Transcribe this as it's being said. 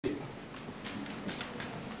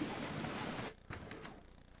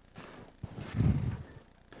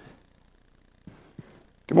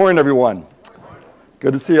Good morning, everyone.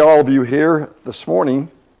 Good to see all of you here this morning.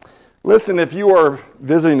 Listen, if you are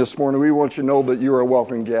visiting this morning, we want you to know that you are a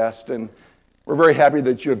welcome guest, and we're very happy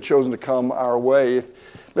that you have chosen to come our way.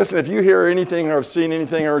 Listen, if you hear anything or have seen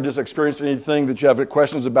anything or just experienced anything that you have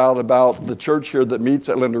questions about the church here that meets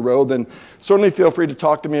at Linder Road, then certainly feel free to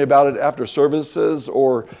talk to me about it after services,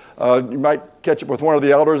 or you might catch up with one of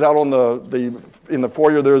the elders out on in the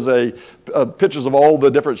foyer. There's pictures of all the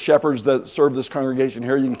different shepherds that serve this congregation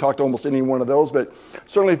here. You can talk to almost any one of those, but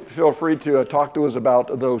certainly feel free to talk to us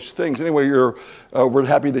about those things. Anyway, we're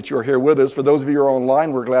happy that you're here with us. For those of you who are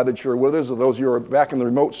online, we're glad that you're with us. For those of you who are back in the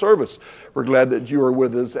remote service, we're glad that you are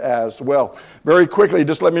with us as well. Very quickly,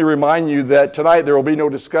 just let me remind you that tonight there will be no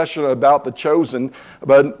discussion about The Chosen,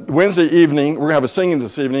 but Wednesday evening, we're going to have a singing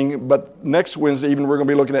this evening, but next Wednesday evening, we're going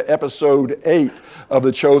to be looking at episode 8 of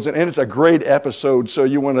The Chosen, and it's a great episode, so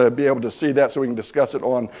you want to be able to see that so we can discuss it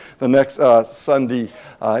on the next Sunday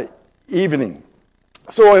evening.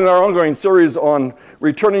 So in our ongoing series on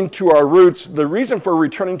returning to our roots, the reason for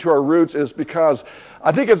returning to our roots is because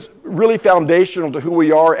I think it's really foundational to who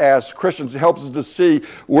we are as Christians. It helps us to see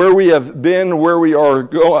where we have been, where we are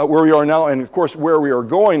now, and of course where we are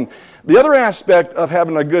going. The other aspect of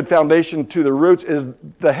having a good foundation to the roots is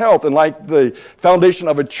the health. And like the foundation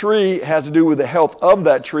of a tree has to do with the health of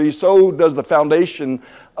that tree, so does the foundation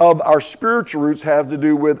of our spiritual roots have to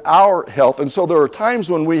do with our health. And so there are times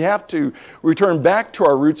when we have to return back to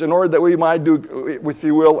our roots in order that we might do, if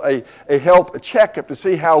you will, a health checkup to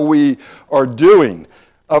see how we are doing.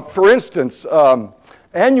 For instance,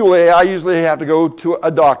 annually, I usually have to go to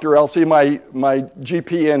a doctor. I'll see my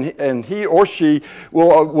GP, and he or she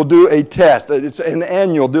will do a test. It's an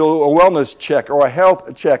annual, do a wellness check or a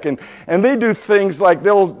health check. And they do things like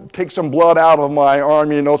they'll take some blood out of my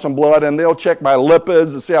arm, some blood, and they'll check my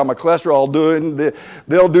lipids to see how my cholesterol is doing.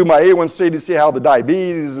 They'll do my A1C to see how the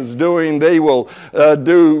diabetes is doing. They will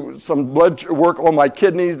do some blood work on my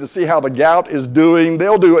kidneys to see how the gout is doing.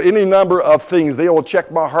 They'll do any number of things. They will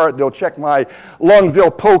check my heart. They'll check my lungs.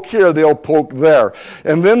 They'll poke here, they'll poke there.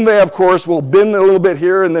 And then they, of course, will bend a little bit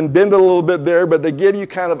here and then bend a little bit there, but they give you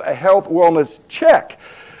kind of a health wellness check.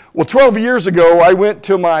 Well, 12 years ago, I went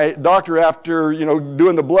to my doctor after,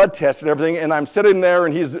 doing the blood test and everything, and I'm sitting there,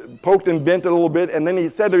 and he's poked and bent a little bit, and then he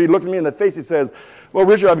looked at me in the face, he says, "Well,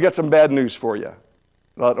 Richard, I've got some bad news for you."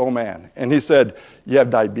 I thought, oh man. And he said, "You have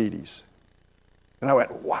diabetes." And I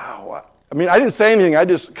went, wow. I didn't say anything. I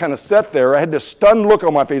just kind of sat there. I had this stunned look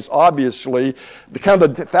on my face, obviously, the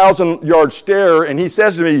 1,000-yard stare, and he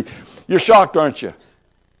says to me, "You're shocked, aren't you?"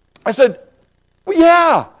 I said, "Well,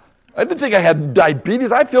 yeah. I didn't think I had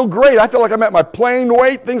diabetes. I feel great. I feel like I'm at my playing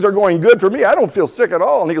weight. Things are going good for me. I don't feel sick at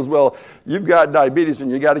all." And he goes, "Well, you've got diabetes, and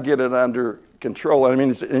you got to get it under control. And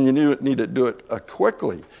you need to do it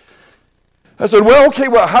quickly." I said, "Well, okay,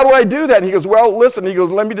 how do I do that?" And he goes, "Well, listen," he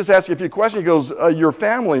goes, "let me just ask you a few questions." He goes, "Your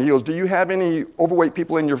family," he goes, "do you have any overweight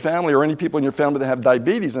people in your family or any people in your family that have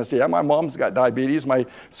diabetes?" And I said, "Yeah, my mom's got diabetes. My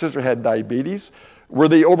sister had diabetes." "Were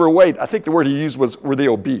they overweight?" I think the word he used was, "Were they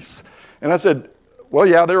obese?" And I said, "Well,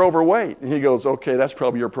 yeah, they're overweight." And he goes, "Okay, that's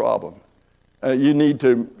probably your problem. You need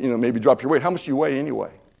to, maybe drop your weight. How much do you weigh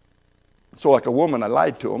anyway?" So like a woman, I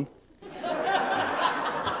lied to him.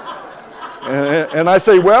 and I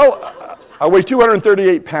say, "Well, I weigh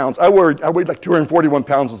 238 pounds. I weighed like 241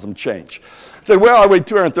 pounds and some change." I said, "Well, I weigh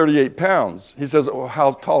 238 pounds. He says, "Oh,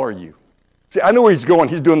 how tall are you?" See, I know where he's going.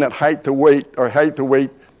 He's doing that height to weight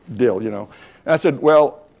deal, And I said,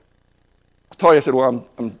 "Well, how tall are you?" I said, "Well,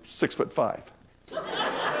 I'm 6'5".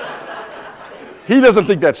 He doesn't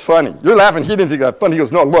think that's funny. You're laughing. He didn't think that's funny. He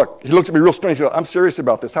goes, "No, look." He looks at me real strange. He goes, "I'm serious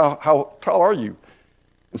about this. How tall are you?"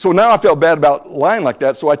 And so now I felt bad about lying like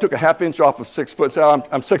that, so I took a half inch off of 6 foot. So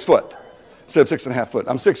I'm 6 foot. Instead of 6.5 foot.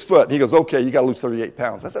 I'm 6 foot. And he goes, "Okay, you got to lose 38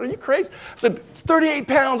 pounds. I said, "Are you crazy?" I said, "It's 38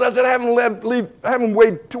 pounds. I said, I haven't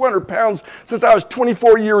weighed 200 pounds since I was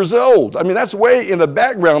 24 years old. That's way in the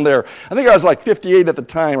background there. I think I was like 58 at the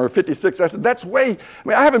time or 56. I said, I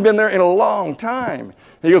haven't been there in a long time."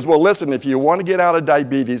 He goes, "Well, listen, if you want to get out of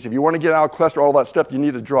diabetes, if you want to get out of cholesterol, all that stuff, you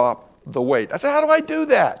need to drop the weight." I said, "How do I do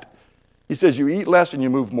that?" He says, "You eat less and you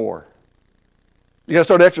move more. You got to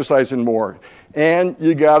start exercising more. And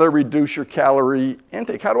you got to reduce your calorie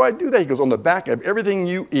intake." "How do I do that?" He goes, "On the back of everything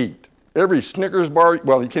you eat, every Snickers bar,"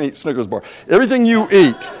 well, you can't eat Snickers bar, "everything you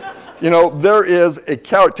eat, there is a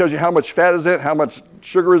calorie. It tells you how much fat is in it, how much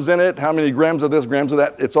sugar is in it, how many grams of this, grams of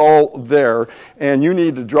that. It's all there. And you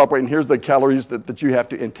need to drop weight. And here's the calories that you have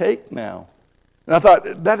to intake now." And I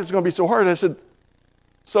thought, that is going to be so hard. I said,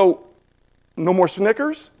 "So no more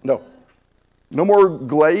Snickers?" "No." "No more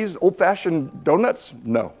glazed, old-fashioned donuts?"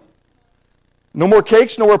 "No." No more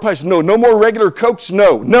cakes, no more punch. No more regular Cokes.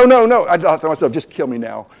 No. I thought to myself, just kill me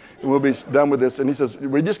now, and we'll be done with this. And he says,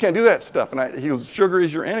 we just can't do that stuff. And he goes, sugar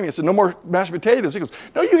is your enemy. I said, no more mashed potatoes. He goes,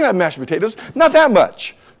 no, you can have mashed potatoes. Not that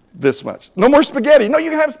much. This much. No more spaghetti. No, you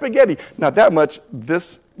can have spaghetti. Not that much.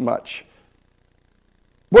 This much.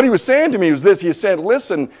 What he was saying to me was this. He said,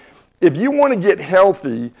 listen, if you want to get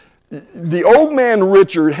healthy, the old man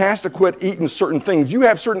Richard has to quit eating certain things. You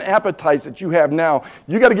have certain appetites that you have now.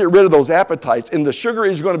 You got to get rid of those appetites. And the sugar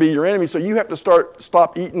is going to be your enemy, so you have to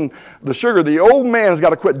stop eating the sugar. The old man's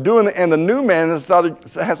got to quit doing it, and the new man has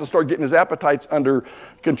to start getting his appetites under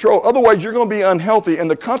control. Otherwise, you're going to be unhealthy, and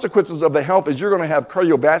the consequences of the health is you're going to have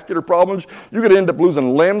cardiovascular problems. You're going to end up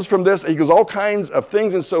losing limbs from this. He goes, all kinds of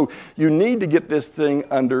things, and so you need to get this thing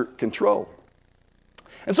under control.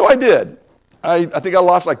 And so I did. I think I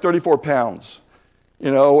lost like 34 pounds,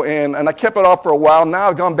 and I kept it off for a while. Now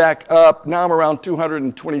I've gone back up. Now I'm around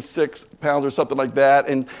 226 pounds or something like that.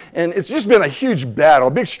 And it's just been a huge battle,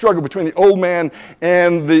 a big struggle between the old man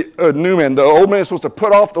and the new man. The old man is supposed to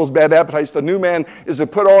put off those bad appetites. The new man is to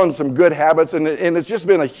put on some good habits. And it's just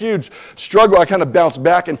been a huge struggle. I kind of bounced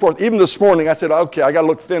back and forth. Even this morning I said, okay, I got to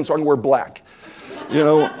look thin so I can wear black,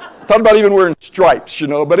 Thought about even wearing stripes,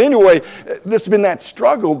 But anyway, this has been that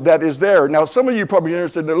struggle that is there. Now, some of you probably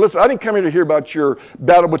interested. Listen, I didn't come here to hear about your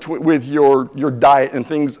battle with your diet and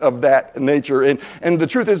things of that nature. And the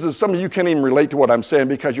truth is that some of you can't even relate to what I'm saying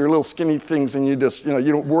because you're little skinny things and you just,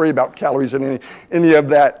 you don't worry about calories and any of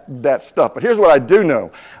that stuff. But here's what I do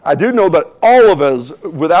know. I do know that all of us,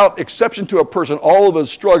 without exception to a person, all of us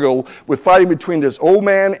struggle with fighting between this old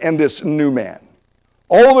man and this new man.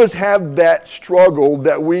 All of us have that struggle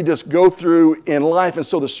that we just go through in life. And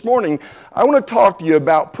so this morning, I want to talk to you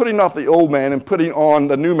about putting off the old man and putting on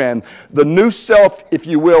the new man, the new self, if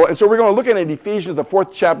you will. And so we're going to look at Ephesians, the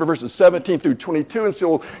 4th chapter, verses 17 through 22. And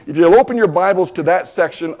so if you'll open your Bibles to that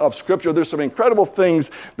section of Scripture, there's some incredible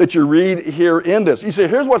things that you read here in this. You say,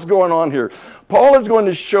 here's what's going on here. Paul is going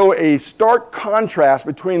to show a stark contrast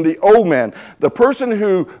between the old man, the person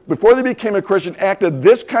who, before they became a Christian, acted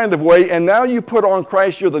this kind of way, and now you put on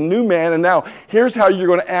Christ, you're the new man, and now here's how you're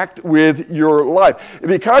going to act with your life.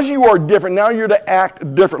 Because you are different, now you're to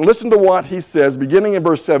act different. Listen to what he says, beginning in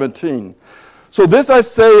verse 17. So this I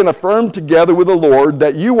say and affirm together with the Lord,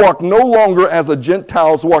 that you walk no longer as the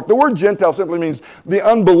Gentiles walk. The word Gentile simply means the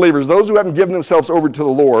unbelievers, those who haven't given themselves over to the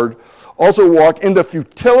Lord, also walk in the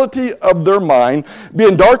futility of their mind,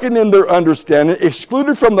 being darkened in their understanding,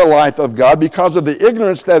 excluded from the life of God because of the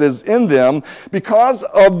ignorance that is in them, because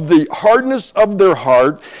of the hardness of their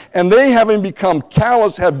heart, and they, having become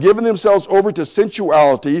callous, have given themselves over to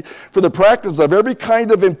sensuality for the practice of every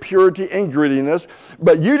kind of impurity and greediness.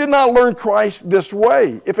 But you did not learn Christ this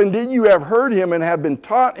way, if indeed you have heard him and have been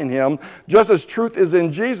taught in him, just as truth is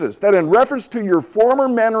in Jesus, that in reference to your former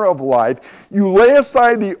manner of life, you lay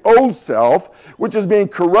aside the old self, which is being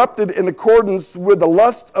corrupted in accordance with the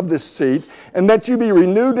lusts of deceit, and that you be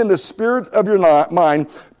renewed in the spirit of your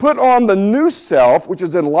mind. Put on the new self, which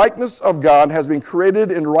is in likeness of God, has been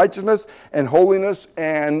created in righteousness and holiness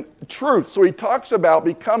and truth. So he talks about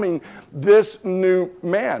becoming this new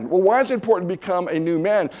man. Well, why is it important to become a new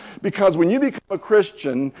man? Because when you become a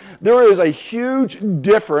Christian, there is a huge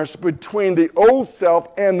difference between the old self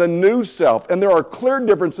and the new self. And there are clear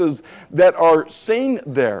differences that are seen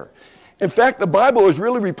there. In fact, the Bible is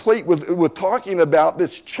really replete with talking about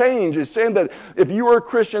this change. It's saying that if you are a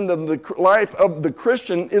Christian, then the life of the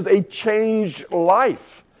Christian is a changed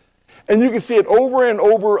life. And you can see it over and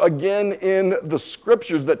over again in the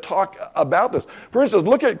Scriptures that talk about this. For instance,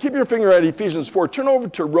 keep your finger at Ephesians 4. Turn over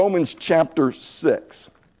to Romans chapter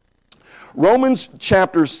 6. Romans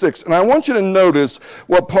chapter 6. And I want you to notice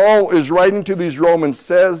what Paul is writing to these Romans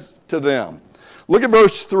says to them. Look at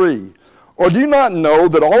verse 3. Or do you not know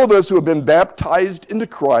that all of us who have been baptized into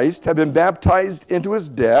Christ have been baptized into his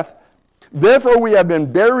death? Therefore we have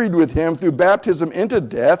been buried with him through baptism into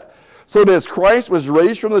death, so that as Christ was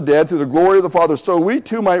raised from the dead through the glory of the Father, so we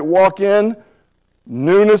too might walk in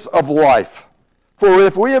newness of life. For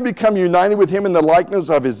if we have become united with him in the likeness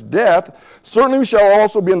of his death, certainly we shall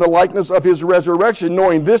also be in the likeness of his resurrection,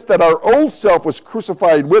 knowing this, that our old self was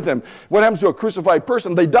crucified with him. What happens to a crucified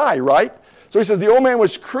person? They die, right? So he says the old man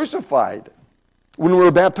was crucified when we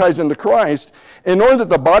were baptized into Christ, in order that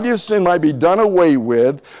the body of sin might be done away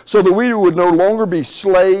with, so that we would no longer be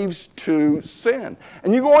slaves to sin.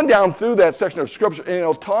 And you go on down through that section of Scripture, and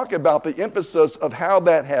it'll talk about the emphasis of how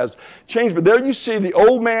that has changed. But there you see the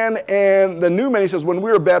old man and the new man. He says, when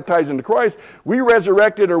we were baptized into Christ, we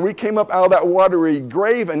resurrected, or we came up out of that watery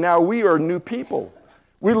grave, and now we are new people.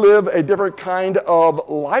 We live a different kind of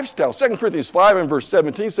lifestyle. 2 Corinthians 5 and verse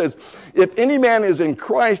 17 says, if any man is in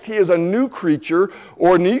Christ, he is a new creature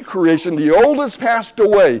or new creation. The old has passed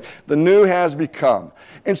away, the new has become.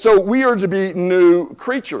 And so we are to be new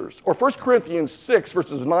creatures. Or 1 Corinthians 6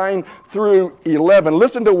 verses 9 through 11.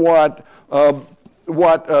 Listen to what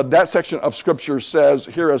that section of Scripture says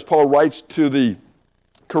here as Paul writes to the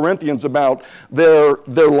Corinthians about their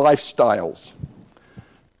lifestyles.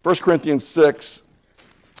 1 Corinthians 6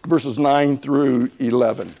 verses 9 through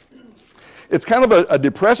 11. It's kind of a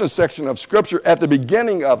depressing section of Scripture at the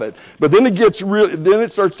beginning of it, but then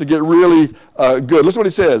it starts to get really good. Listen to what he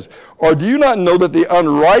says. Or do you not know that the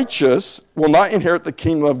unrighteous will not inherit the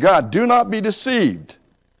kingdom of God? Do not be deceived.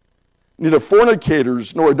 Neither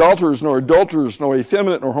fornicators, nor adulterers, nor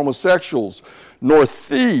effeminate, nor homosexuals, nor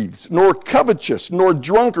thieves, nor covetous, nor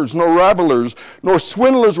drunkards, nor revelers, nor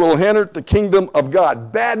swindlers will inherit the kingdom of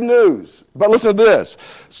God. Bad news. But listen to this.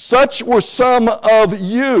 Such were some of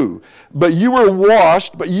you, but you were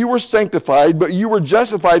washed, but you were sanctified, but you were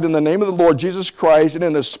justified in the name of the Lord Jesus Christ and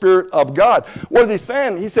in the Spirit of God. What is he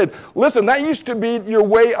saying? He said, listen, that used to be your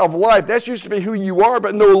way of life. That used to be who you are,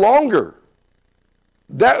 but no longer.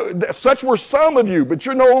 Such were some of you, but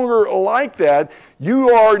you're no longer like that. You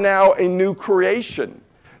are now a new creation.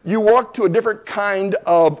 You walk to a different kind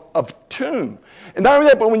of tune. And not only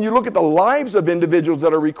that, but when you look at the lives of individuals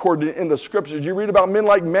that are recorded in the Scriptures, you read about men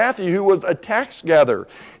like Matthew, who was a tax gatherer.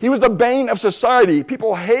 He was the bane of society.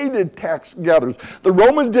 People hated tax gatherers. The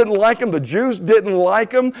Romans didn't like him. The Jews didn't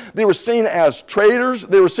like him. They were seen as traitors.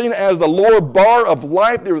 They were seen as the lower bar of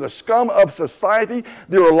life. They were the scum of society.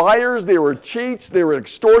 They were liars. They were cheats. They were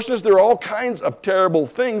extortionists. There were all kinds of terrible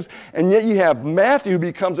things. And yet you have Matthew, who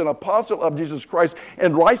becomes an apostle of Jesus Christ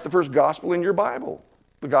and writes the first gospel in your Bible,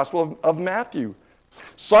 the Gospel of Matthew.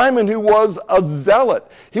 Simon, who was a zealot.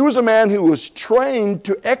 He was a man who was trained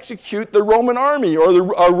to execute the Roman army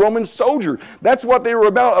or a Roman soldier. That's what they were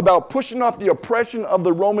about pushing off the oppression of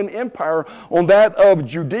the Roman Empire on that of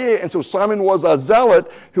Judea. And so Simon was a zealot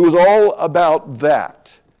who was all about that.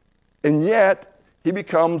 And yet, he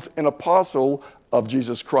becomes an apostle of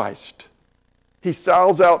Jesus Christ. He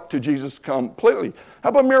sells out to Jesus completely. How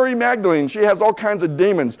about Mary Magdalene? She has all kinds of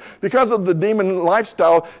demons. Because of the demon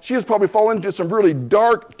lifestyle, she has probably fallen into some really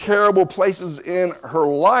dark, terrible places in her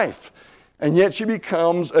life. And yet she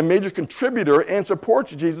becomes a major contributor and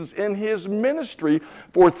supports Jesus in his ministry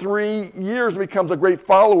for 3 years, becomes a great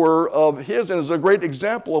follower of his, and is a great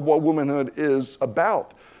example of what womanhood is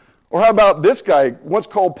about. Or how about this guy, once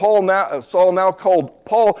called Saul, now called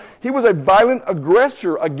Paul? He was a violent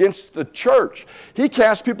aggressor against the church. He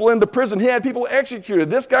cast people into prison. He had people executed.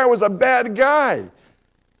 This guy was a bad guy.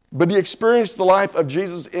 But he experienced the life of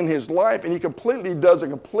Jesus in his life, and he completely does a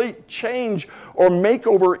complete change or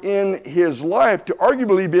makeover in his life to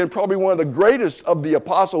arguably being probably one of the greatest of the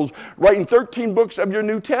apostles, writing 13 books of your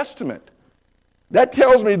New Testament. That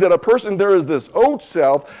tells me that a person, there is this old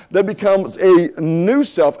self that becomes a new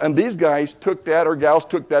self, and these guys took that, or gals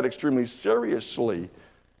took that extremely seriously.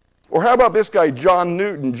 Or how about this guy, John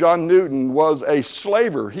Newton? John Newton was a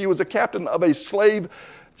slaver. He was a captain of a slave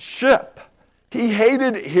ship. He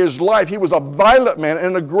hated his life. He was a violent man,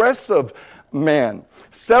 an aggressive man,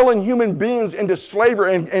 selling human beings into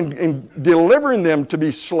slavery and delivering them to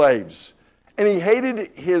be slaves. And he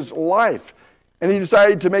hated his life. And he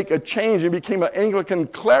decided to make a change and became an Anglican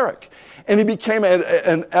cleric. And he became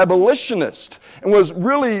an abolitionist and was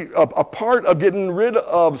really a part of getting rid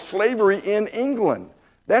of slavery in England.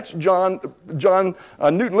 That's John Newton.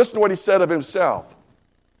 Listen to what he said of himself.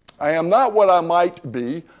 I am not what I might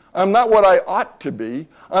be. I'm not what I ought to be.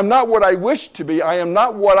 I'm not what I wish to be. I am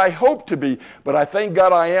not what I hope to be. But I thank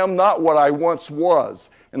God I am not what I once was.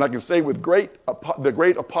 And I can say with the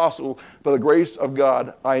great apostle, by the grace of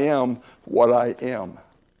God, I am what I am.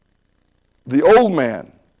 The old man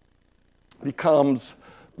becomes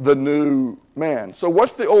the new man. So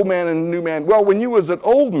what's the old man and the new man? Well, when you was an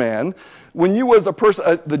old man, when you was a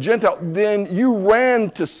person, the Gentile, then you ran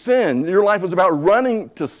to sin. Your life was about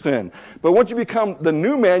running to sin. But once you become the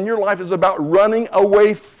new man, your life is about running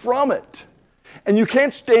away from it. And you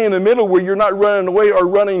can't stay in the middle where you're not running away or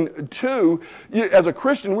running to. As a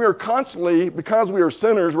Christian, we are constantly, because we are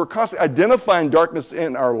sinners, we're constantly identifying darkness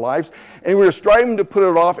in our lives, and we're striving to put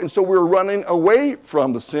it off, and so we're running away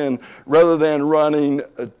from the sin rather than running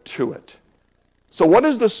to it. So what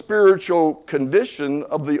is the spiritual condition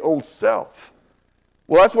of the old self?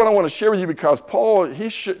 Well, that's what I want to share with you, because Paul, he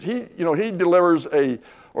delivers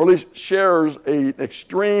or at least shares an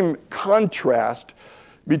extreme contrast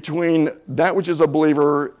between that which is a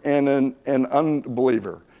believer and an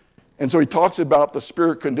unbeliever. And so he talks about the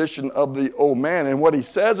spirit condition of the old man. And what he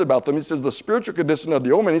says about them, he says the spiritual condition of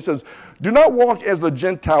the old man, he says, do not walk as the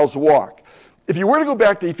Gentiles walk. If you were to go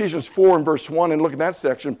back to Ephesians 4 and verse 1 and look at that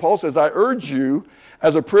section, Paul says, I urge you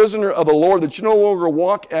as a prisoner of the Lord that you no longer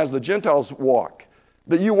walk as the Gentiles walk,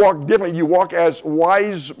 that you walk differently, you walk as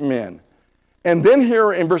wise men. And then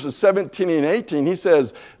here in verses 17 and 18, he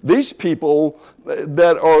says, these people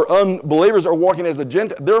that are unbelievers are walking as the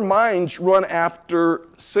Gentiles. Their minds run after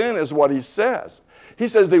sin is what he says. He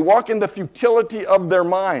says they walk in the futility of their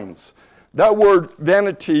minds. That word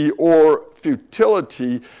vanity or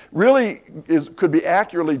futility really could be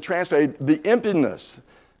accurately translated the emptiness,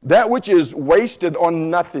 that which is wasted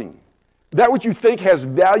on nothing. That which you think has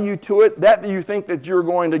value to it, that you think that you're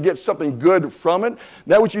going to get something good from it,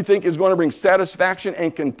 that which you think is going to bring satisfaction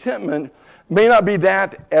and contentment may not be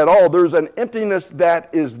that at all. There's an emptiness that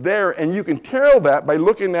is there, and you can tell that by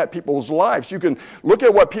looking at people's lives. You can look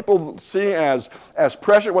at what people see as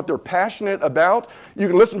precious, what they're passionate about. You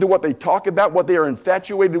can listen to what they talk about, what they are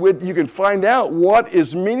infatuated with. You can find out what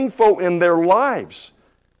is meaningful in their lives.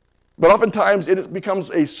 But oftentimes it becomes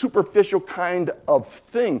a superficial kind of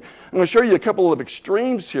thing. I'm going to show you a couple of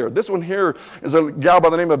extremes here. This one here is a gal by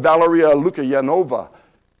the name of Valeria Lukianova.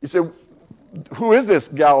 You say, who is this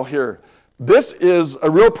gal here? This is a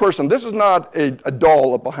real person. This is not a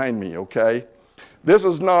doll up behind me, okay? This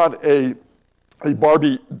is not a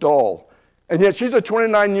Barbie doll. And yet she's a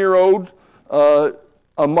 29-year-old a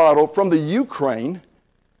model from the Ukraine.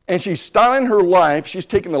 And she's styling her life. She's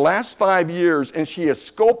taken the last 5 years and she is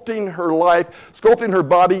sculpting her life, sculpting her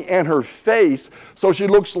body and her face so she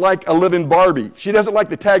looks like a living Barbie. She doesn't like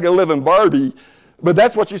the tag of living Barbie, but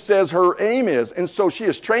that's what she says her aim is. And so she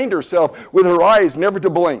has trained herself with her eyes never to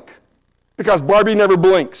blink because Barbie never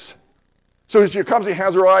blinks. So she comes and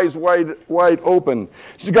has her eyes wide open.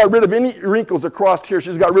 She's got rid of any wrinkles across here.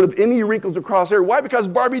 She's got rid of any wrinkles across here. Why? Because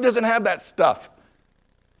Barbie doesn't have that stuff.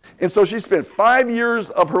 And so she spent 5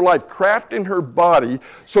 years of her life crafting her body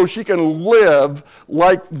so she can live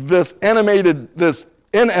like this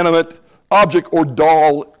inanimate object or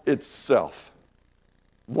doll itself.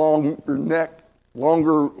 Longer neck,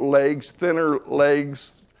 longer legs, thinner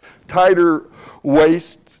legs, tighter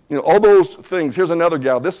waist, all those things. Here's another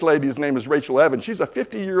gal. This lady's name is Rachel Evans. She's a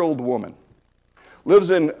 50-year-old woman,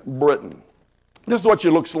 lives in Britain. This is what she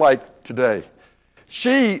looks like today.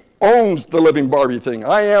 She owns the living Barbie thing.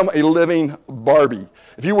 I am a living Barbie.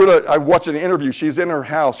 If you were to, I watched an interview, she's in her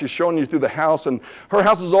house, she's showing you through the house, and her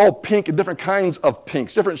house is all pink and different kinds of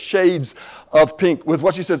pinks, different shades of pink with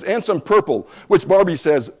what she says, and some purple, which Barbie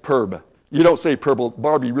says perb. You don't say purple,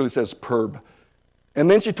 Barbie really says perb. And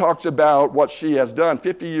then she talks about what she has done,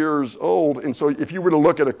 50 years old, and so if you were to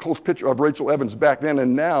look at a close picture of Rachel Evans back then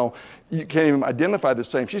and now, you can't even identify the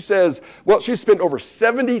same. She says, well, she spent over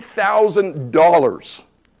 $70,000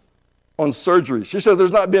 on surgery. She says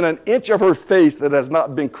there's not been an inch of her face that has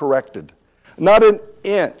not been corrected. Not an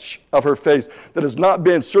inch of her face that has not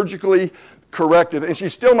been surgically corrected. And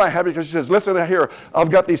she's still not happy because she says, listen here,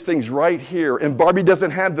 I've got these things right here. And Barbie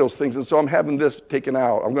doesn't have those things. And so I'm having this taken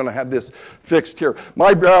out. I'm going to have this fixed here.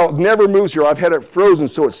 My brow never moves here. I've had it frozen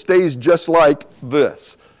so it stays just like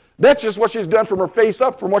this. That's just what she's done from her face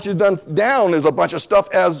up. From what she's done down is a bunch of stuff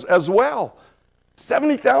as well.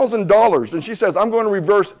 $70,000. And she says, I'm going to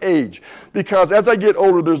reverse age because as I get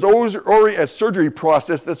older, there's always already a surgery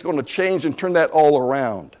process that's going to change and turn that all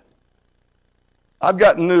around. I've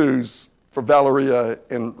got news for Valeria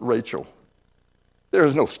and Rachel. There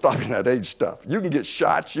is no stopping that age stuff. You can get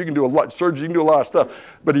shots, you can do a lot of surgery, you can do a lot of stuff,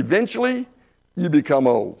 but eventually you become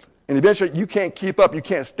old. And eventually you can't keep up, you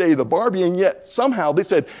can't stay the Barbie, and yet somehow they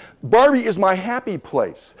said, Barbie is my happy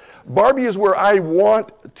place. Barbie is where I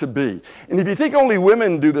want to be. And if you think only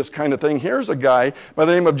women do this kind of thing, here's a guy by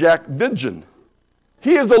the name of Jack Vidgen.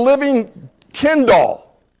 He is the living Ken doll.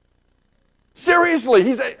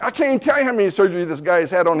 Seriously, I can't even tell you how many surgeries this guy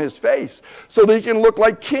has had on his face so that he can look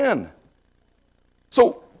like Ken.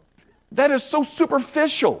 So that is so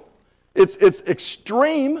superficial. It's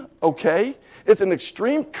extreme, okay? It's an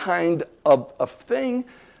extreme kind of thing,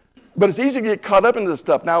 but it's easy to get caught up into this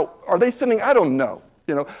stuff. Now, are they sinning? I don't know.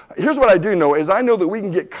 Here's what I do know is I know that we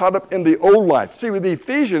can get caught up in the old life. See, with the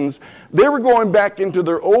Ephesians, they were going back into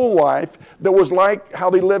their old life that was like how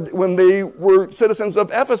they lived when they were citizens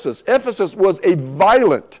of Ephesus. Ephesus was a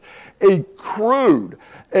violent, a crude,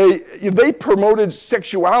 they promoted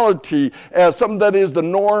sexuality as something that is the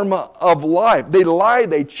norm of life. They lied,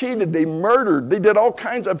 they cheated, they murdered, they did all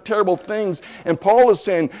kinds of terrible things. And Paul is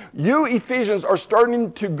saying, you Ephesians are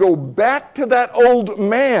starting to go back to that old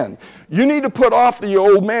man. You need to put off the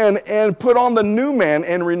old man and put on the new man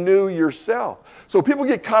and renew yourself. So people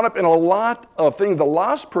get caught up in a lot of things. The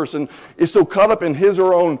lost person is so caught up in his or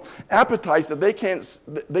her own appetites that they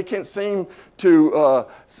can't seem to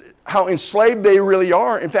how enslaved they really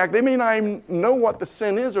are. In fact, they may not even know what the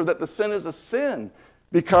sin is or that the sin is a sin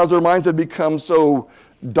because their minds have become so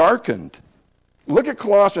darkened. Look at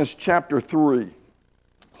Colossians chapter 3.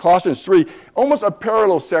 Colossians 3, almost a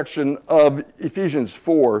parallel section of Ephesians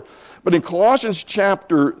 4. But in Colossians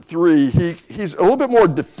chapter 3, he's a little bit more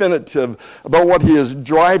definitive about what he is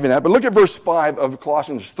driving at. But look at verse 5 of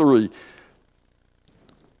Colossians 3.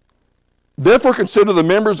 Therefore consider the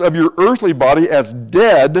members of your earthly body as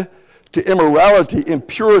dead to immorality,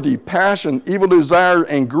 impurity, passion, evil desire,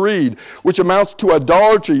 and greed, which amounts to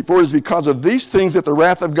idolatry. For it is because of these things that the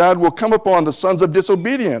wrath of God will come upon the sons of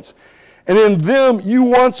disobedience. And in them you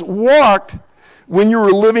once walked when you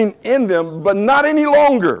were living in them, but not any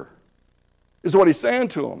longer, is what he's saying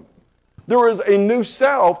to them. There is a new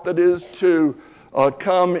self that is to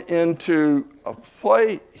come into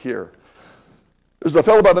play here. There's a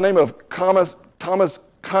fellow by the name of Thomas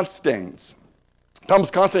Constans.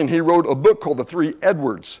 Thomas Constans, he wrote a book called The Three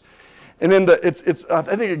Edwards. And then I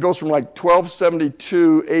think it goes from like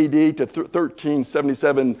 1272 AD to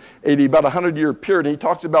 1377 AD, about a 100-year period. And he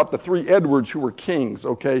talks about the three Edwards who were kings,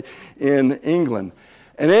 okay, in England.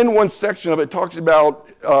 And in one section of it talks about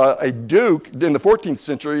a duke in the 14th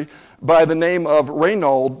century by the name of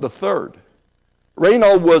Reynold III.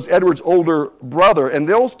 Reynold was Edward's older brother, and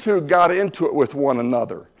those two got into it with one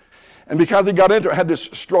another. And because they got into it, had this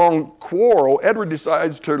strong quarrel, Edward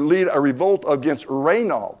decides to lead a revolt against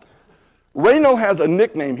Reynold. Reynold has a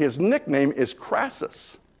nickname. His nickname is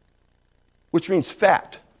Crassus, which means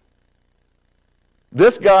fat.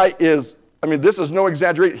 This guy is, this is no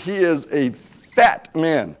exaggeration, he is a fat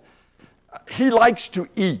man. He likes to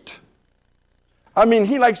eat.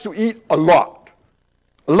 He likes to eat a lot.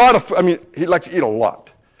 He likes to eat a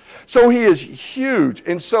lot. So he is huge.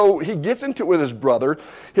 And so he gets into it with his brother.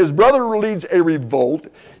 His brother leads a revolt.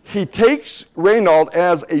 He takes Reynold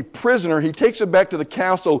as a prisoner. He takes him back to the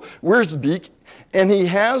castle, Wiersbeek, and he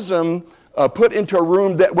has him put into a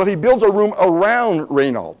room he builds a room around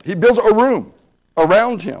Reynold. He builds a room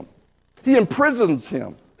around him. He imprisons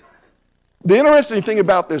him. The interesting thing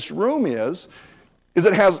about this room is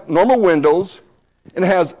it has normal windows, and it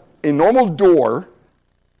has a normal door,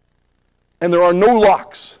 and there are no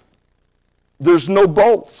locks. There's no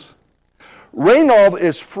bolts. Reynold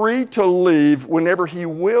is free to leave whenever he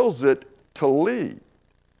wills it to leave.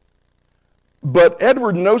 But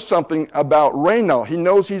Edward knows something about Reynold. He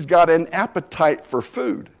knows he's got an appetite for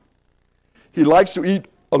food. He likes to eat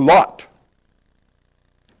a lot.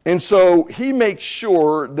 And so he makes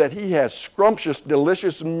sure that he has scrumptious,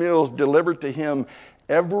 delicious meals delivered to him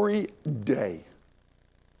every day.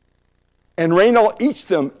 And Reynold eats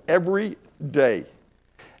them every day.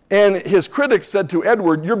 And his critics said to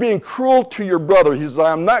Edward, "You're being cruel to your brother." He says,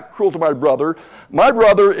 "I am not cruel to my brother. My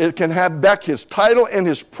brother can have back his title and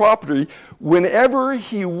his property whenever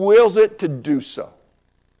he wills it to do so.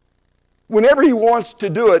 Whenever he wants to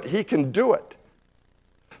do it, he can do it."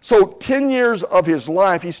 So 10 years of his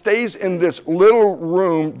life, he stays in this little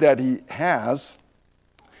room that he has.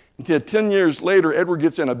 Until 10 years later, Edward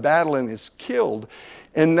gets in a battle and is killed.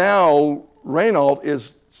 And now Reynold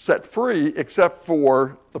is set free, except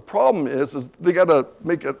for the problem is they got to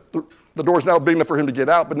make it, the door's now big enough for him to get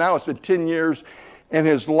out, but now it's been 10 years, and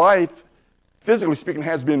his life, physically speaking,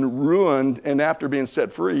 has been ruined, and after being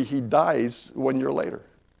set free, he dies 1 year later.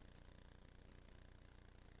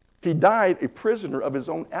 He died a prisoner of his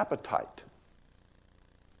own appetite.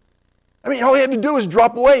 All he had to do was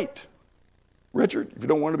drop weight. Richard, if you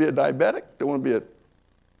don't want to be a diabetic,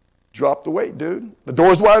 drop the weight, dude. The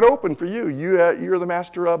door's wide open for you. You're the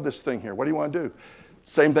master of this thing here. What do you want to do?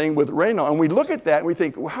 Same thing with Reynold. And we look at that and we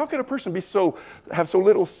think, well, how can a person have so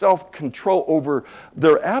little self-control over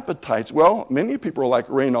their appetites? Well, many people are like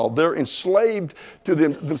Reynold. They're enslaved to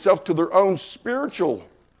themselves, to their own spiritual,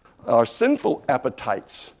 sinful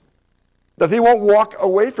appetites, that they won't walk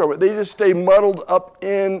away from it. They just stay muddled up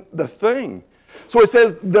in the thing. So it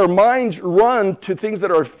says their minds run to things that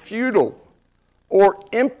are futile or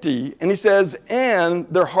empty, and he says, and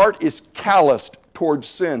their heart is calloused towards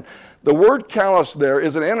sin. The word callous there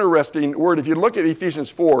is an interesting word. If you look at Ephesians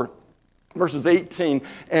 4, verses 18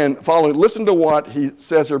 and following, listen to what he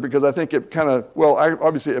says here, because I think it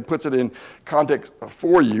obviously it puts it in context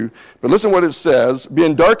for you. But listen to what it says: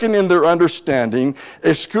 being darkened in their understanding,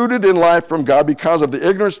 excluded in life from God because of the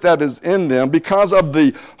ignorance that is in them, because of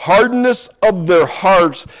the hardness of their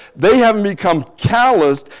hearts, they having become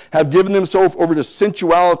calloused, have given themselves over to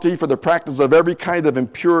sensuality for the practice of every kind of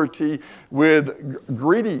impurity with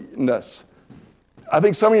greediness. I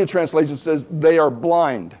think some of your translations says they are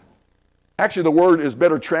blind. Actually, the word is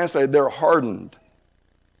better translated, they're hardened,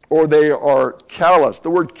 or they are callous. The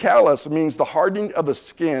word callous means the hardening of the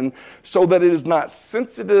skin so that it is not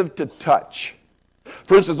sensitive to touch.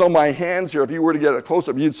 For instance, on my hands here, if you were to get a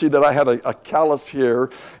close-up, you'd see that I have a callus here,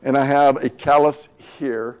 and I have a callus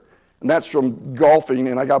here, and that's from golfing,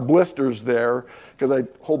 and I got blisters there because I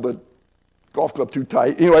hold the golf club too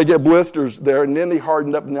tight. Anyway, I get blisters there, and then they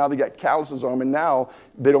hardened up, and now they got calluses on them, and now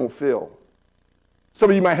they don't feel. Some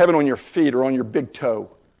of you might have it on your feet or on your big toe,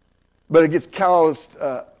 but it gets calloused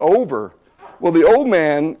over. Well, the old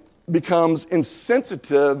man becomes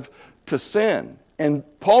insensitive to sin. And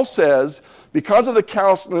Paul says, because of the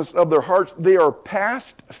callousness of their hearts, they are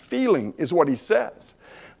past feeling, is what he says.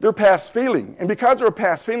 They're past feeling. And because they're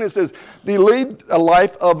past feeling, it says, they lead a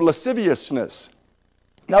life of lasciviousness.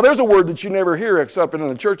 Now, there's a word that you never hear except in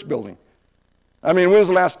a church building. I mean, when's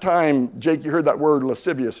the last time, Jake, you heard that word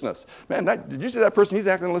lasciviousness? Man, did you see that person? He's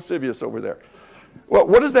acting lascivious over there. Well,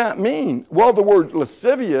 what does that mean? Well, the word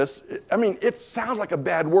lascivious, I mean, it sounds like a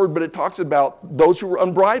bad word, but it talks about those who are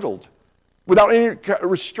unbridled, without any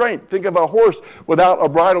restraint. Think of a horse without a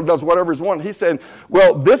bridle does whatever it's wanted. He's saying,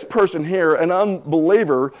 well, this person here, an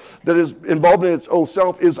unbeliever that is involved in its own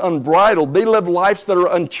self, is unbridled. They live lives that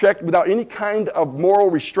are unchecked without any kind of moral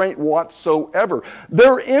restraint whatsoever.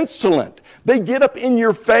 They're insolent. They get up in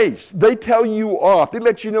your face. They tell you off. They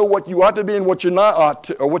let you know what you ought to be and what you not ought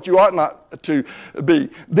to, or what you ought not to be.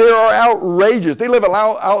 They are outrageous. They live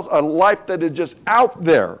a life that is just out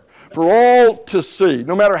there for all to see.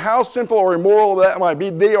 No matter how sinful or immoral that might be,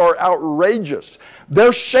 they are outrageous.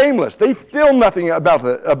 They're shameless. They feel nothing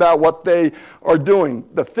about what they are doing.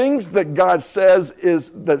 The things that God says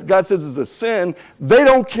is a sin, they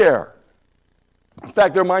don't care. In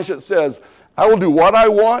fact, their mindset says, I will do what I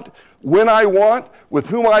want, when I want, with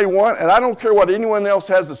whom I want, and I don't care what anyone else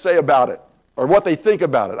has to say about it or what they think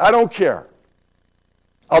about it. I don't care.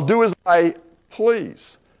 I'll do as I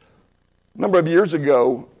please. A number of years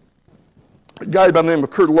ago, a guy by the name of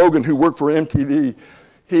Kurt Logan, who worked for MTV,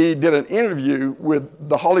 he did an interview with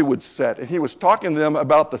the Hollywood set, and he was talking to them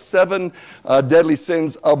about the 7 deadly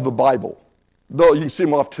sins of the Bible. Though you can see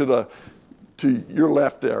them off to your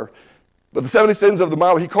left there. But the 70 sins of the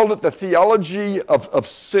Bible, he called it the theology of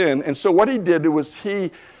sin. And so what he did was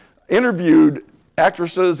he interviewed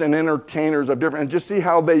actresses and entertainers of different, and just see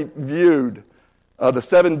how they viewed the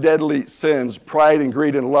 7 deadly sins: pride and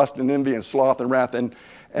greed and lust and envy and sloth and wrath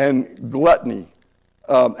and gluttony.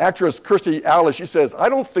 Actress Kirstie Alley, she says, I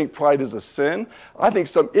don't think pride is a sin. I think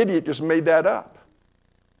some idiot just made that up.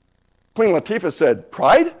 Queen Latifah said,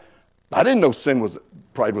 pride? I didn't know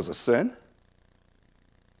pride was a sin.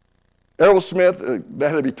 Errol Smith, that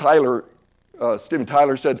had to be Tyler, Steven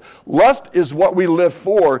Tyler, said, lust is what we live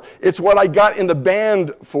for. It's what I got in the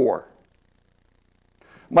band for.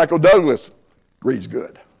 Michael Douglas, greed's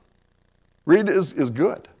good. Greed is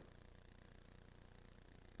good.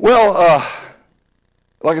 Well,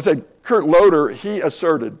 like I said, Kurt Loder, he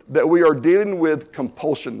asserted that we are dealing with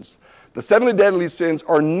compulsions. The 7 deadly sins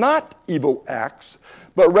are not evil acts,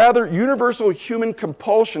 but rather universal human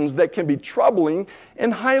compulsions that can be troubling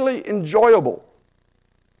and highly enjoyable.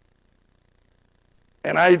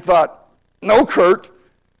 And I thought, no, Kurt,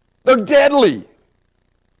 they're deadly.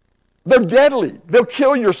 They're deadly. They'll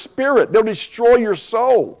kill your spirit. They'll destroy your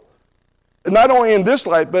soul. And not only in this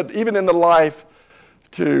life, but even in the life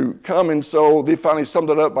to come. And so they finally summed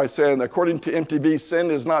it up by saying, according to MTV,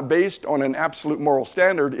 sin is not based on an absolute moral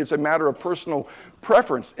standard. It's a matter of personal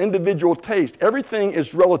preference, individual taste. Everything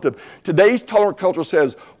is relative. Today's tolerant culture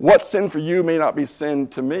says, what's sin for you may not be sin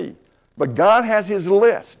to me. But God has his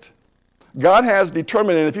list. God has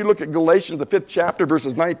determined, and if you look at Galatians, the 5th chapter,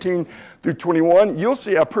 verses 19 through 21, you'll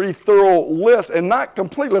see a pretty thorough list, and not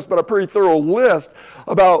complete list, but a pretty thorough list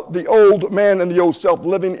about the old man and the old self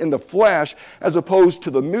living in the flesh, as opposed to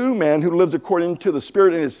the new man who lives according to the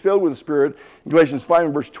Spirit and is filled with the Spirit, in Galatians 5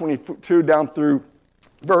 and verse 22 down through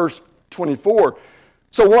verse 24.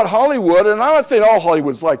 So what Hollywood, and I'm not saying all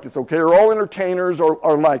Hollywood's like this, okay, or all entertainers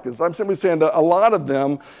are like this. I'm simply saying that a lot of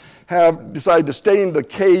them have decided to stay in the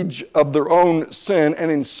cage of their own sin and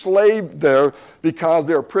enslaved there because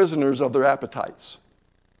they're prisoners of their appetites.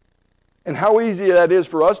 And how easy that is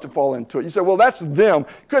for us to fall into it. You say, well, that's them.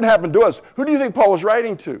 Couldn't happen to us. Who do you think Paul was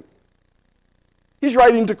writing to? He's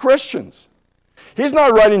writing to Christians. He's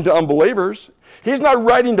not writing to unbelievers. He's not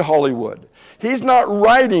writing to Hollywood. He is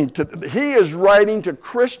writing to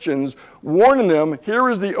Christians, warning them,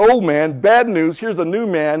 here is the old man, bad news, here's the new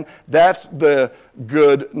man, that's the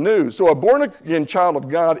good news. So a born-again child of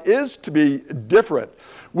God is to be different.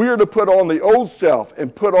 We are to put on the old self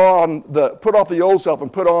and put off the old self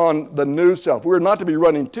and put on the new self. We're not to be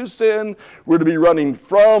running to sin. We're to be running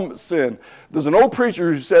from sin. There's an old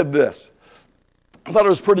preacher who said this. I thought it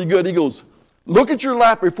was pretty good. He goes, look at your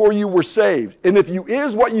life before you were saved. And if you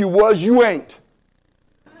is what you was, you ain't.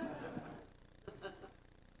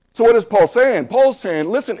 So what is Paul saying? Paul's saying,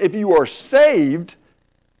 listen, if you are saved,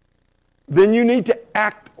 then you need to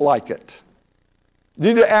act like it.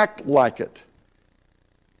 You need to act like it.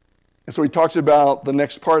 And so he talks about the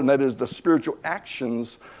next part, and that is the spiritual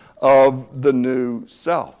actions of the new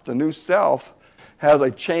self. The new self has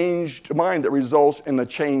a changed mind that results in a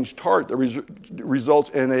changed heart, that results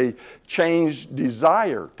in a changed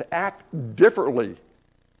desire to act differently.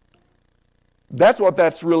 That's what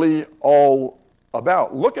that's really all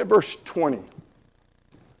about. Look at verse 20.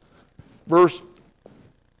 Verse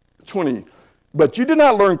 20. But you did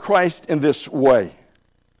not learn Christ in this way.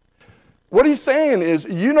 What he's saying is,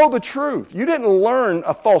 you know the truth. You didn't learn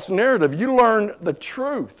a false narrative. You learned the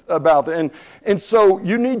truth about it. And so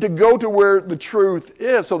you need to go to where the truth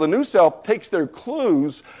is. So the new self takes their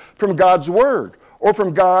clues from God's word or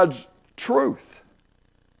from God's truth.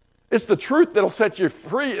 It's the truth that'll set you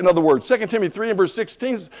free. In other words, 2 Timothy 3 and verse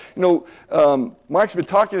 16, Mike's been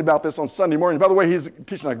talking about this on Sunday morning. By the way, he's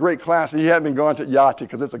teaching a great class. He hadn't been going to Yati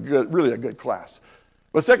because it's really a good class.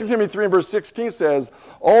 But 2 Timothy 3 and verse 16 says,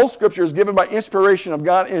 all Scripture is given by inspiration of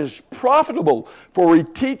God and is profitable for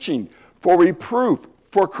reteaching, for reproof,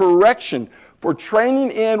 for correction, for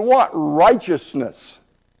training in what? Righteousness.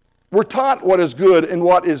 We're taught what is good and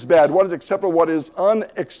what is bad, what is acceptable, what is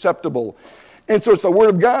unacceptable. And so it's the Word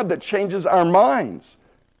of God that changes our minds.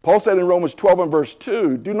 Paul said in Romans 12 and verse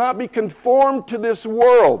 2, do not be conformed to this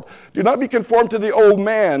world. Do not be conformed to the old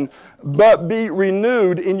man, but be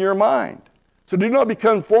renewed in your mind. So do not be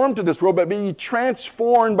conformed to this world, but be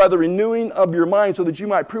transformed by the renewing of your mind so that you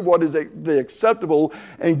might prove what is the acceptable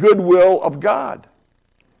and good will of God.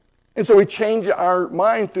 And so we change our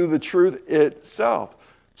mind through the truth itself.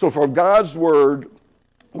 So from God's Word,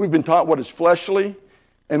 we've been taught what is fleshly,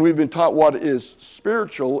 and we've been taught what is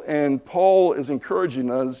spiritual, and Paul is encouraging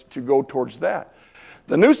us to go towards that.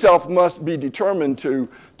 The new self must be determined to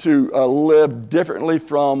live differently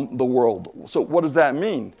from the world. So what does that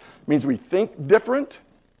mean? It means we think different,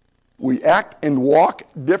 we act and walk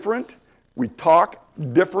different, we talk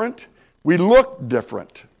different, we look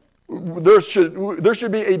different. There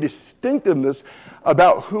should be a distinctiveness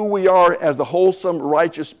about who we are as the wholesome,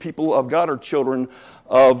 righteous people of God or children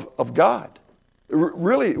of God.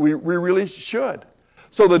 Really, we really should.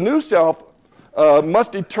 So the new self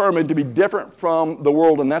must determine to be different from the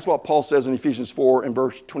world, and that's what Paul says in Ephesians 4 and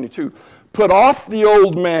verse 22. Put off the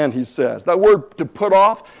old man, he says. That word to put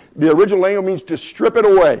off, the original language means to strip it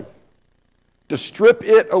away. To strip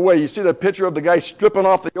it away. You see the picture of the guy stripping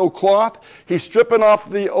off the old cloth? He's stripping off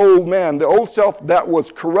the old man, the old self that was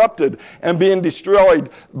corrupted and being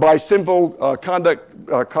destroyed by sinful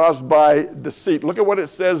conduct caused by deceit. Look at what it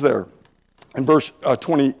says there in verse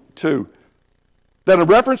 22. That in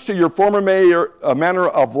reference to your former manner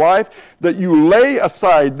of life, that you lay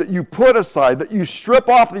aside, that you put aside, that you strip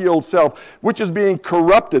off the old self, which is being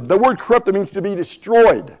corrupted. The word corrupted means to be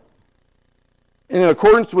destroyed in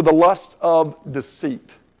accordance with the lust of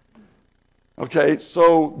deceit. Okay,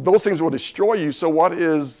 so those things will destroy you. So what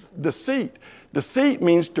is deceit? Deceit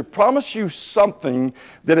means to promise you something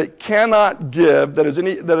that it cannot give, that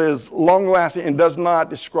is long-lasting and does not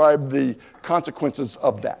describe the consequences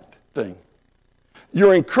of that thing.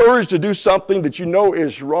 You're encouraged to do something that you know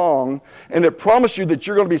is wrong, and it promises you that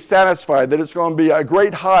you're going to be satisfied, that it's going to be a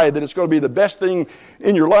great high, that it's going to be the best thing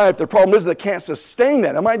in your life. The problem is that it can't sustain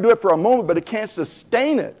that. It might do it for a moment, but it can't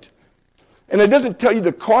sustain it. And it doesn't tell you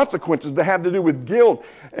the consequences that have to do with guilt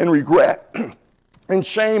and regret and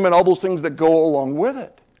shame and all those things that go along with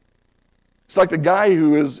it. It's like the guy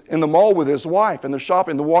who is in the mall with his wife, and they're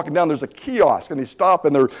shopping, they're walking down, there's a kiosk, and they stop,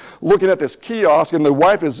 and they're looking at this kiosk, and the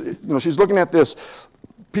wife is, she's looking at this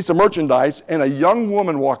piece of merchandise, and a young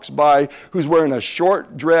woman walks by who's wearing a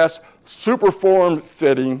short dress, super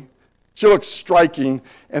form-fitting. She looks striking,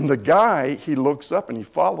 and the guy, he looks up and he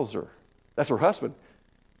follows her. That's her husband.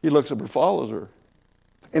 He looks up and follows her.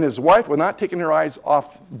 And his wife, without taking her eyes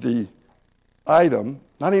off the item,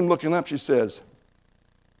 not even looking up, she says,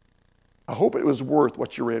 I hope it was worth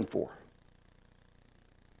what you're in for.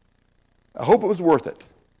 I hope it was worth it.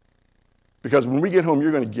 Because when we get home,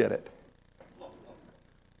 you're going to get it.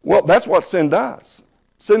 Well, that's what sin does.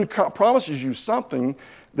 Sin promises you something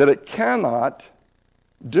that it cannot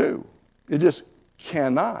do. It just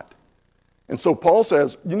cannot. And so Paul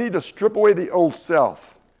says, you need to strip away the old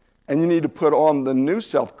self and you need to put on the new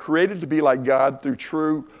self, created to be like God through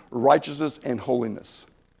true righteousness and holiness.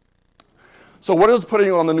 So what does putting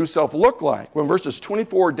on the new self look like? Well, in verses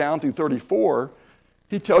 24 down through 34,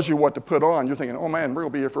 he tells you what to put on. You're thinking, oh man, we're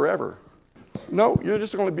going to be here forever. No, you're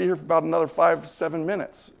just going to be here for about another 5-7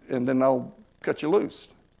 minutes, and then I'll cut you loose.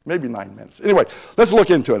 Maybe 9 minutes. Anyway, let's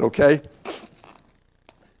look into it, okay?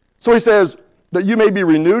 So he says, that you may be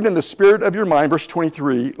renewed in the spirit of your mind, verse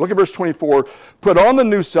 23. Look at verse 24. Put on the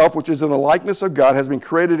new self, which is in the likeness of God, has been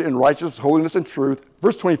created in righteousness, holiness, and truth.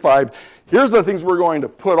 Verse 25. Here's the things we're going to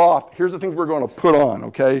put off. Here's the things we're going to put on,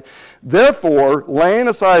 okay? Therefore, laying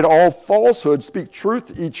aside all falsehood, speak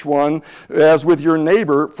truth to each one as with your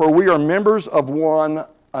neighbor, for we are members of one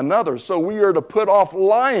another. So we are to put off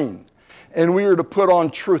lying, and we are to put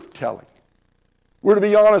on truth-telling. We're to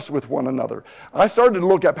be honest with one another. I started to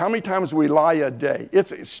look up how many times we lie a day.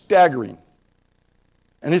 It's staggering.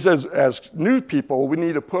 And he says, as new people, we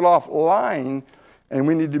need to put off lying, and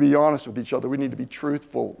we need to be honest with each other. We need to be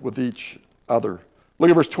truthful with each other.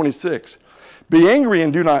 Look at verse 26. Be angry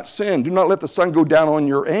and do not sin. Do not let the sun go down on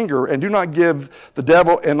your anger, and do not give the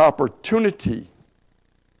devil an opportunity.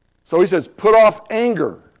 So he says, put off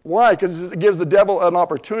anger. Why? Because it gives the devil an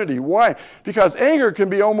opportunity. Why? Because anger can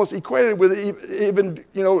be almost equated with even,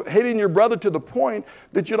 hating your brother to the point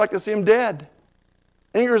that you'd like to see him dead.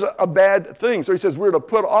 Anger is a bad thing. So he says we're to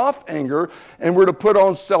put off anger and we're to put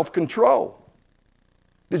on self-control.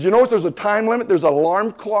 Did you notice there's a time limit? There's an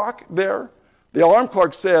alarm clock there. The alarm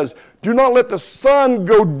clock says, do not let the sun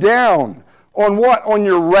go down. On what? On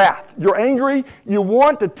your wrath. You're angry. You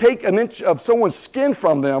want to take an inch of someone's skin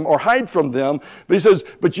from them or hide from them. But he says,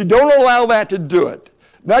 but you don't allow that to do it.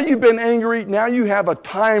 Now you've been angry. Now you have a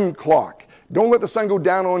time clock. Don't let the sun go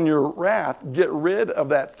down on your wrath. Get rid of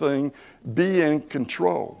that thing. Be in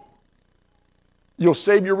control. You'll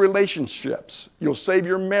save your relationships. You'll save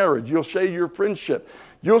your marriage. You'll save your friendship.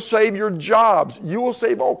 You'll save your jobs. You will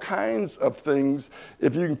save all kinds of things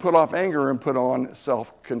if you can put off anger and put on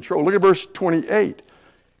self-control. Look at verse 28.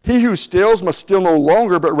 He who steals must steal no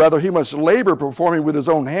longer, but rather he must labor, performing with his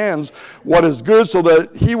own hands what is good, so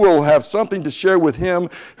that he will have something to share with him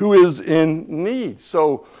who is in need.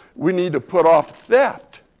 So we need to put off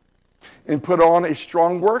theft and put on a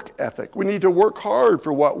strong work ethic. We need to work hard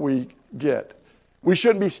for what we get. We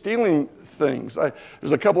shouldn't be stealing things.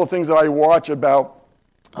 There's a couple of things that I watch about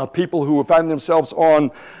people who find themselves on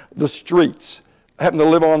the streets, happen to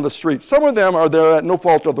live on the streets. Some of them are there at no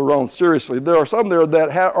fault of their own, seriously. There are some there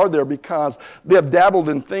that are there because they have dabbled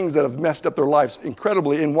in things that have messed up their lives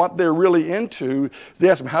incredibly. And what they're really into is they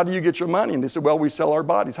ask them, how do you get your money? And they say, well, we sell our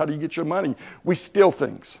bodies. How do you get your money? We steal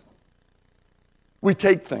things. We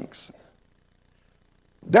take things.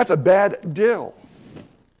 That's a bad deal.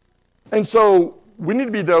 And so we need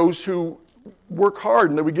to be those who work hard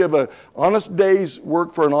and that we give an honest day's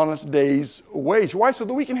work for an honest day's wage. Why? So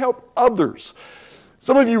that we can help others.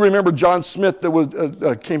 Some of you remember John Smith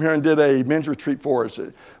that came here and did a men's retreat for us.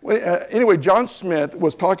 Anyway, John Smith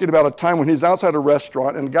was talking about a time when he's outside a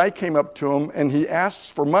restaurant and a guy came up to him and he asks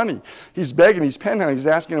for money. He's begging, he's panhandling, he's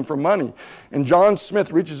asking him for money. And John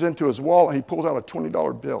Smith reaches into his wallet and he pulls out a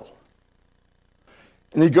 $20 bill.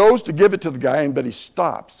 And he goes to give it to the guy, but he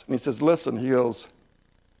stops. And he says, listen, he goes,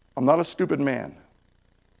 I'm not a stupid man.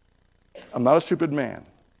 I'm not a stupid man.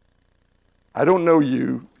 I don't know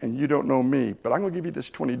you, and you don't know me, but I'm going to give you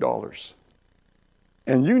this $20.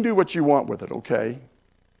 And you can do what you want with it, okay?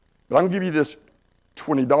 But I'm going to give you this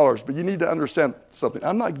 $20, but you need to understand something.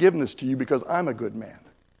 I'm not giving this to you because I'm a good man.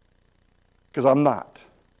 Because I'm not.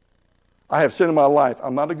 I have sin in my life.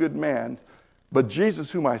 I'm not a good man, but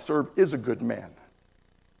Jesus, whom I serve, is a good man.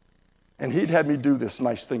 And he'd had me do this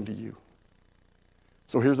nice thing to you.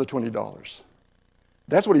 So here's the $20.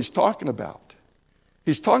 That's what he's talking about.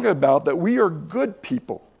 He's talking about that we are good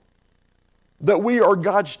people, that we are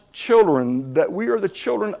God's children, that we are the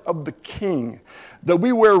children of the King, that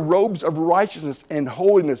we wear robes of righteousness and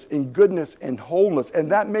holiness and goodness and wholeness,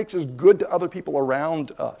 and that makes us good to other people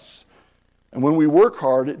around us. And when we work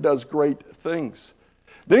hard, it does great things.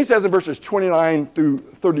 Then he says in verses 29 through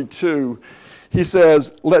 32, he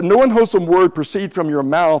says, let no unwholesome word proceed from your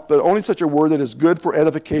mouth, but only such a word that is good for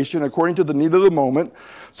edification according to the need of the moment,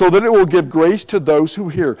 so that it will give grace to those who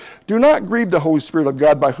hear. Do not grieve the Holy Spirit of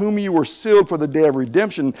God, by whom you were sealed for the day of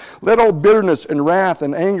redemption. Let all bitterness and wrath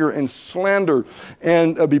and anger and slander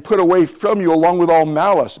and be put away from you, along with all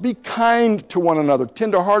malice. Be kind to one another,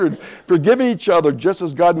 tenderhearted, forgiving each other, just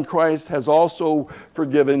as God in Christ has also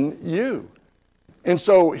forgiven you. And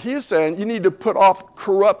so he is saying you need to put off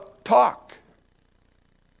corrupt talk.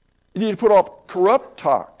 You need to put off corrupt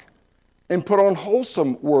talk and put on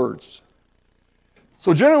wholesome words.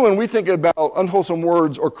 So generally when we think about unwholesome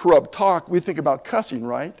words or corrupt talk, we think about cussing,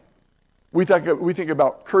 right? We think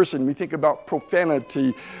about cursing. We think about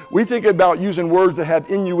profanity. We think about using words that have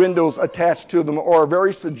innuendos attached to them or are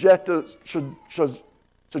very suggestive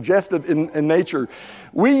in nature.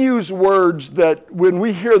 We use words that when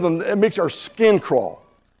we hear them, it makes our skin crawl.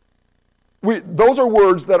 Those are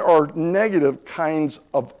words that are negative kinds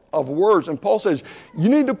of words. And Paul says, you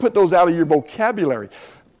need to put those out of your vocabulary.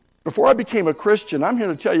 Before I became a Christian, I'm here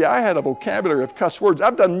to tell you, I had a vocabulary of cuss words.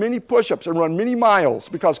 I've done many push-ups and run many miles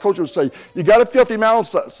because coach would say, you got a filthy mouth,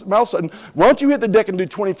 Sutton. Why don't you hit the deck and do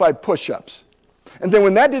 25 push-ups? And then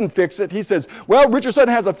when that didn't fix it, he says, well, Richard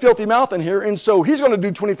Sutton has a filthy mouth in here, and so he's going to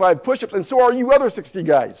do 25 push-ups, and so are you other 60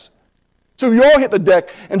 guys. So you all hit the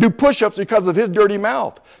deck and do push-ups because of his dirty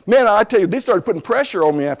mouth. Man, I tell you, they started putting pressure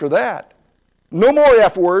on me after that. No more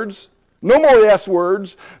F words, no more S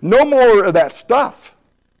words, no more of that stuff.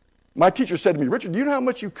 My teacher said to me, Richard, do you know how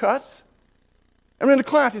much you cuss? I'm in the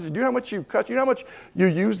class. He said, do you know how much you cuss? Do you know how much you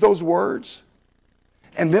use those words?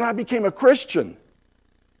 And then I became a Christian.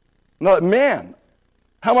 Now, man,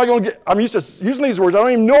 how am I going to get, I'm used to using these words. I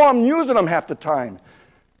don't even know I'm using them half the time.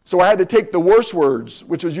 So I had to take the worst words,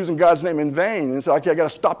 which was using God's name in vain, and said, okay, I got to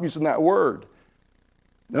stop using that word.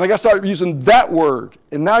 Then I got to start using that word.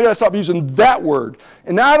 And now I got to stop using that word.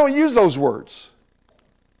 And now I don't use those words.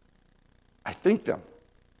 I think them.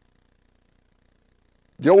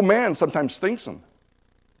 The old man sometimes thinks them.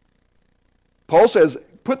 Paul says,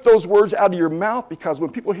 put those words out of your mouth because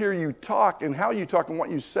when people hear you talk and how you talk and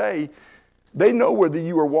what you say, they know whether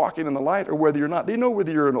you are walking in the light or whether you're not. They know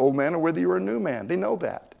whether you're an old man or whether you're a new man. They know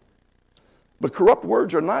that. But corrupt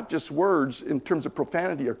words are not just words in terms of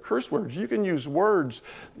profanity or curse words. You can use words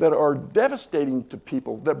that are devastating to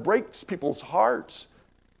people, that breaks people's hearts.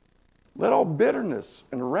 Let all bitterness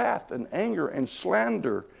and wrath and anger and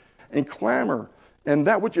slander and clamor and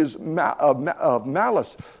that which is of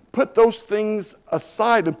malice, put those things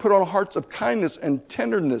aside and put on hearts of kindness and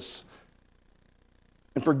tenderness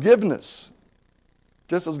and forgiveness,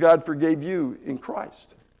 just as God forgave you in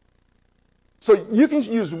Christ. So you can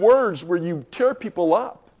use words where you tear people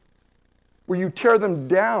up, where you tear them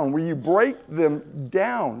down, where you break them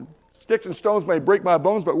down. Sticks and stones may break my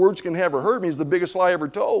bones, but words can never hurt me is the biggest lie ever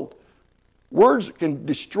told. Words can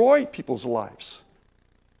destroy people's lives.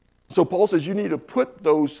 So Paul says you need to put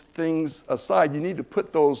those things aside. You need to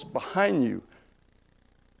put those behind you.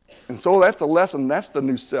 And so that's the lesson. That's the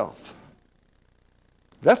new self.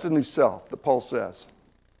 That's the new self that Paul says.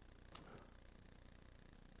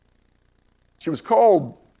 She was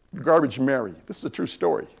called Garbage Mary. This is a true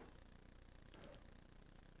story.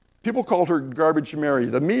 People called her Garbage Mary.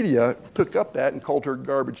 The media took up that and called her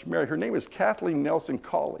Garbage Mary. Her name is Kathleen Nelson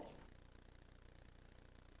Cawley.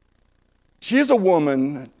 She is a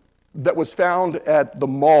woman that was found at the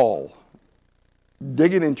mall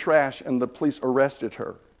digging in trash, and the police arrested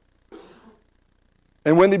her.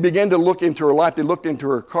 And when they began to look into her life, they looked into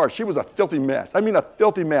her car. She was a filthy mess. I mean, a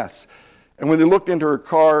filthy mess. And when they looked into her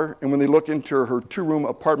car and when they looked into her two-room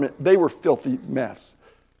apartment, they were filthy mess.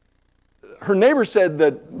 Her neighbor said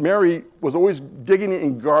that Mary was always digging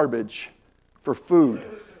in garbage for food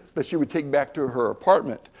that she would take back to her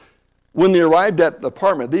apartment. When they arrived at the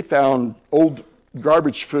apartment, they found old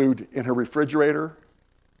garbage food in her refrigerator,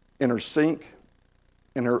 in her sink,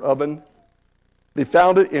 in her oven. They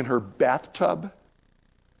found it in her bathtub.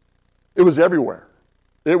 It was everywhere.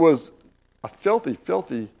 It was a filthy,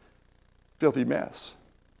 filthy, filthy mess.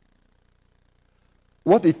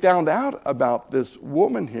 What they found out about this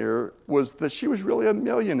woman here was that she was really a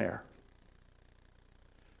millionaire.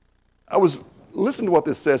 I was listening to what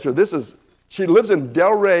this says here. She lives in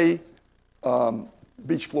Delray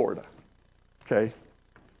Beach, Florida. Okay.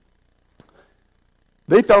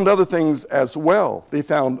 They found other things as well. They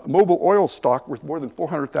found mobile oil stock worth more than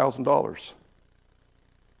 $400,000.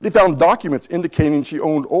 They found documents indicating she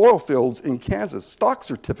owned oil fields in Kansas, stock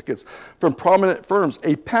certificates from prominent firms,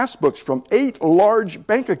 passbooks from 8 large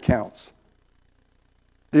bank accounts.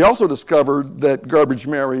 They also discovered that Garbage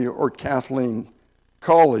Mary, or Kathleen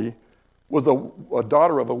Cawley, was a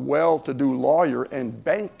daughter of a well-to-do lawyer and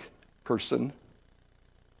bank person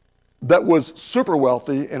that was super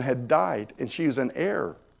wealthy and had died, and she is an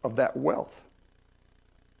heir of that wealth.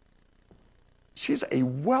 She's a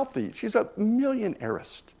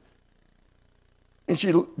millionairist. And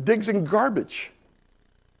she digs in garbage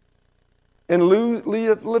and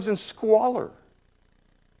lives in squalor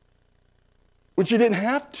when she didn't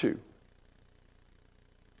have to.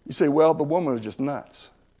 You say, well, the woman was just nuts.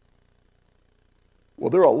 Well,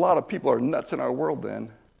 there are a lot of people who are nuts in our world then.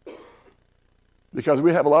 Because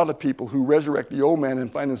we have a lot of people who resurrect the old man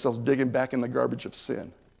and find themselves digging back in the garbage of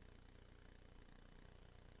sin.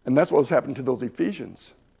 And that's what was happening to those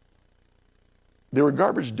Ephesians. They were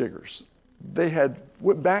garbage diggers. They had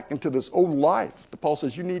went back into this old life. Paul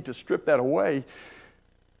says you need to strip that away.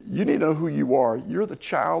 You need to know who you are. You're the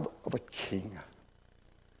child of a king.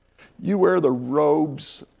 You wear the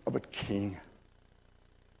robes of a king.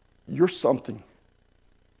 You're something.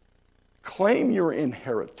 Claim your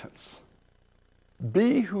inheritance.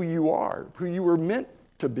 Be who you are, who you were meant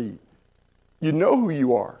to be. You know who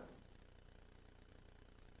you are.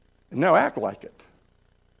 And now act like it.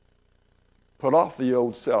 Put off the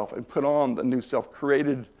old self and put on the new self,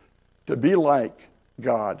 created to be like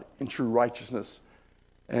God in true righteousness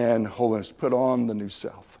and holiness. Put on the new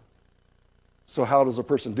self. So how does a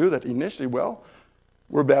person do that? Initially, well,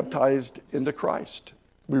 we're baptized into Christ.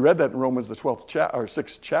 We read that in Romans, the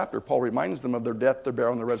 6th chapter. Paul reminds them of their death, their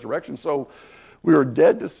burial, and their resurrection. So we were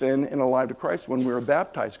dead to sin and alive to Christ when we were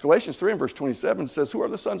baptized. Galatians 3 and verse 27 says, who are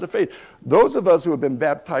the sons of faith? Those of us who have been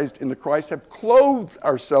baptized into Christ have clothed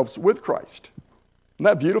ourselves with Christ. Isn't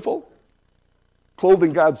that beautiful? Clothed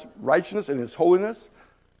in God's righteousness and his holiness.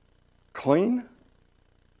 Clean.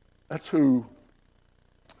 That's who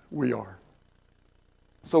we are.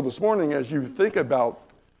 So this morning, as you think about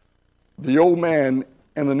the old man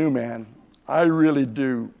and the new man, I really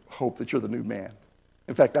do hope that you're the new man.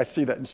 In fact, I see that